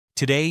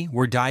Today,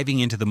 we're diving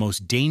into the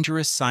most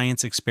dangerous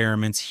science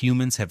experiments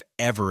humans have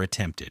ever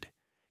attempted.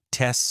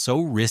 Tests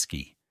so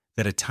risky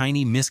that a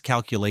tiny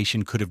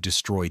miscalculation could have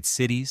destroyed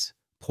cities,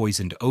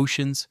 poisoned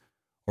oceans,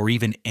 or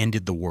even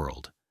ended the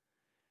world.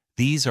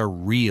 These are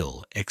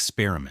real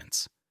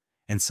experiments,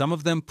 and some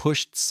of them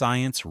pushed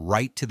science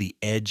right to the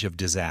edge of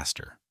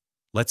disaster.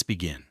 Let's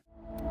begin.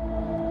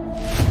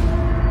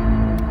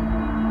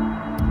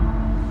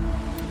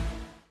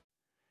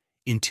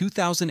 In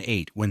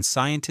 2008, when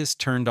scientists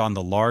turned on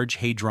the Large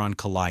Hadron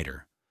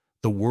Collider,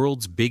 the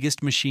world's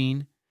biggest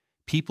machine,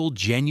 people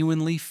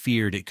genuinely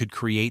feared it could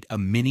create a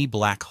mini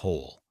black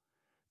hole.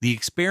 The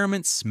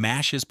experiment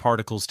smashes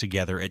particles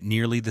together at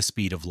nearly the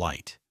speed of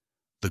light.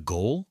 The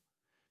goal?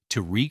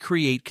 To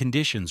recreate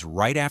conditions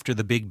right after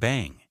the Big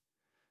Bang.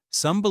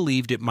 Some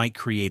believed it might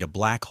create a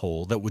black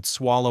hole that would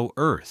swallow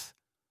Earth.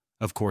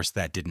 Of course,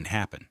 that didn't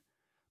happen.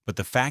 But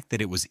the fact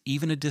that it was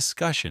even a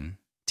discussion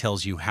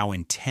tells you how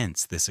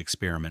intense this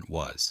experiment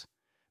was.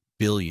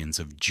 Billions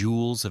of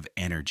joules of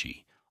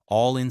energy,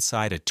 all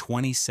inside a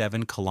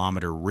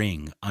 27-kilometer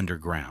ring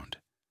underground.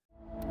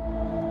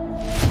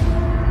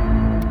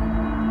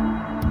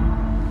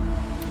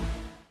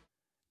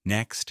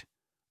 Next,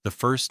 the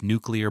first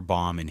nuclear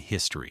bomb in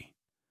history.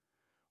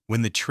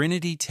 When the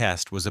Trinity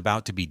test was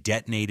about to be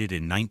detonated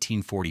in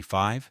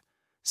 1945,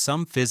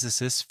 some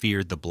physicists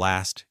feared the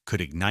blast could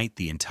ignite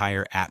the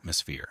entire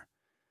atmosphere.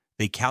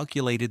 They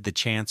calculated the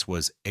chance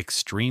was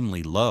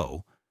extremely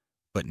low,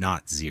 but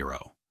not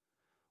zero.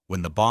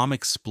 When the bomb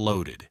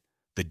exploded,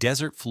 the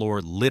desert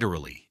floor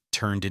literally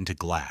turned into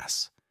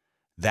glass.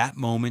 That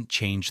moment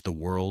changed the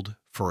world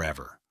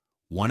forever.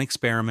 One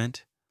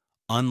experiment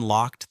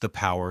unlocked the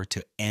power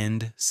to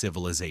end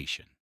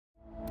civilization.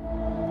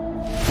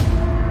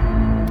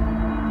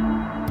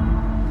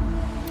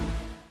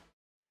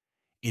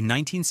 In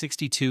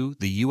 1962,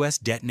 the U.S.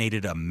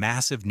 detonated a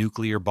massive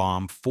nuclear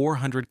bomb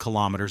 400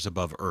 kilometers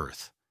above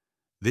Earth.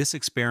 This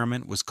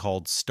experiment was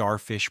called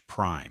Starfish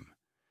Prime.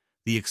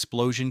 The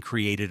explosion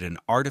created an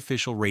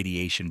artificial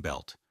radiation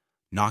belt,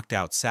 knocked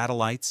out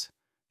satellites,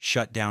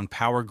 shut down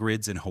power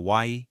grids in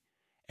Hawaii,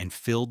 and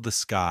filled the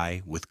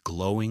sky with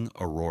glowing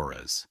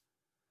auroras.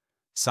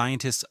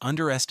 Scientists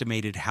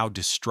underestimated how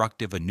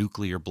destructive a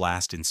nuclear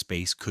blast in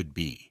space could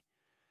be.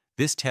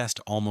 This test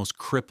almost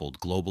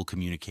crippled global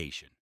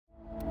communication.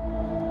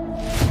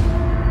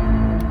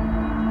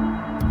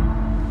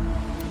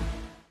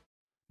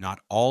 Not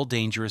all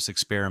dangerous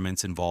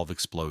experiments involve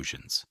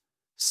explosions.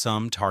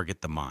 Some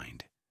target the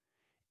mind.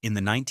 In the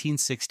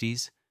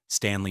 1960s,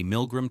 Stanley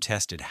Milgram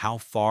tested how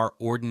far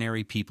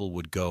ordinary people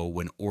would go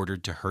when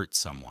ordered to hurt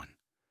someone.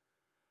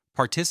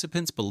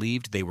 Participants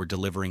believed they were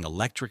delivering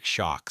electric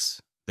shocks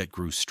that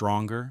grew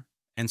stronger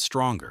and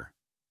stronger,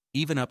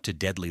 even up to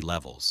deadly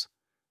levels,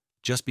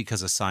 just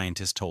because a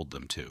scientist told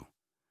them to.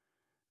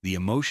 The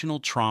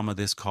emotional trauma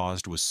this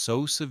caused was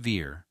so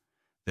severe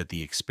that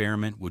the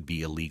experiment would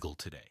be illegal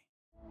today.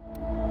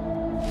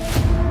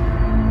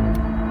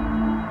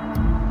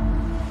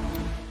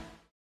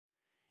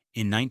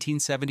 In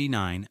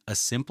 1979, a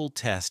simple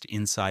test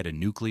inside a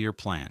nuclear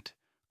plant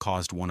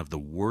caused one of the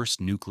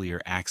worst nuclear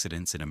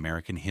accidents in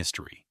American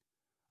history.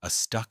 A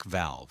stuck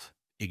valve,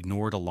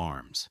 ignored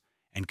alarms,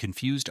 and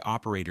confused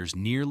operators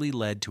nearly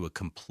led to a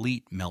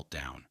complete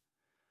meltdown.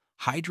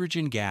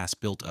 Hydrogen gas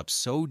built up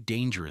so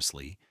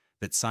dangerously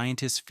that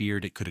scientists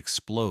feared it could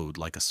explode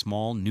like a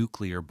small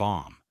nuclear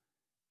bomb.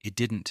 It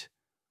didn't.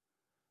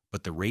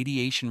 But the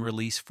radiation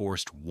release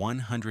forced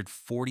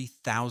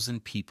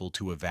 140,000 people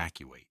to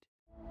evacuate.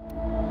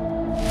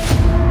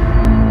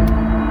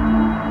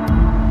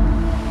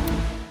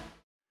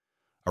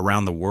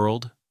 Around the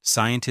world,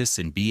 scientists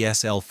in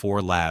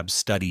BSL-4 labs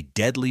study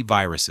deadly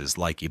viruses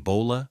like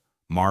Ebola,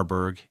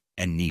 Marburg,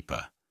 and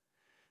Nipah.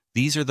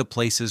 These are the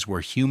places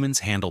where humans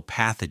handle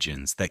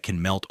pathogens that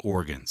can melt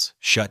organs,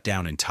 shut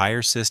down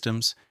entire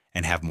systems,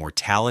 and have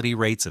mortality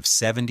rates of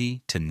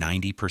 70 to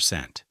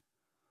 90%.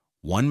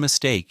 One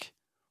mistake,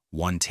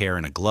 one tear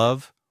in a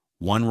glove,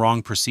 one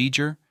wrong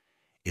procedure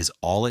is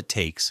all it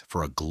takes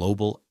for a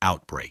global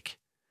outbreak.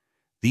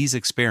 These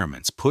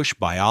experiments push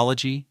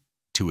biology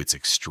to its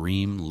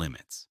extreme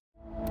limits.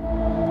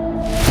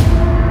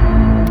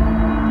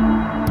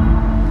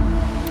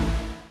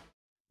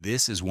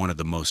 This is one of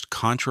the most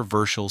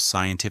controversial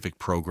scientific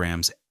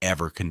programs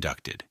ever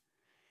conducted.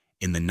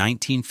 In the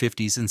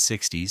 1950s and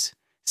 60s,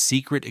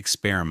 secret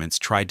experiments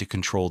tried to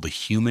control the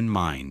human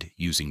mind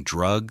using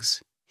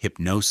drugs,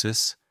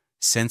 hypnosis,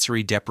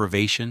 sensory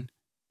deprivation,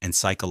 and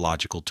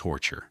psychological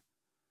torture.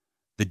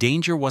 The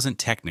danger wasn't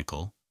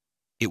technical,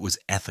 it was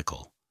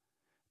ethical.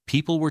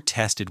 People were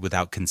tested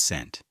without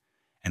consent,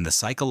 and the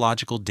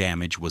psychological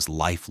damage was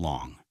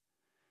lifelong.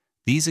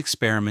 These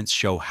experiments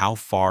show how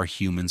far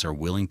humans are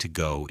willing to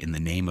go in the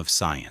name of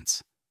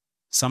science.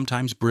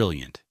 Sometimes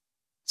brilliant,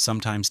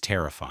 sometimes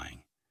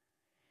terrifying.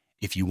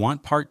 If you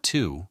want part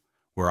 2,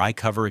 where I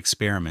cover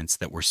experiments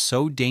that were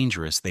so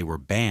dangerous they were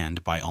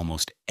banned by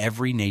almost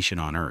every nation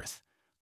on Earth,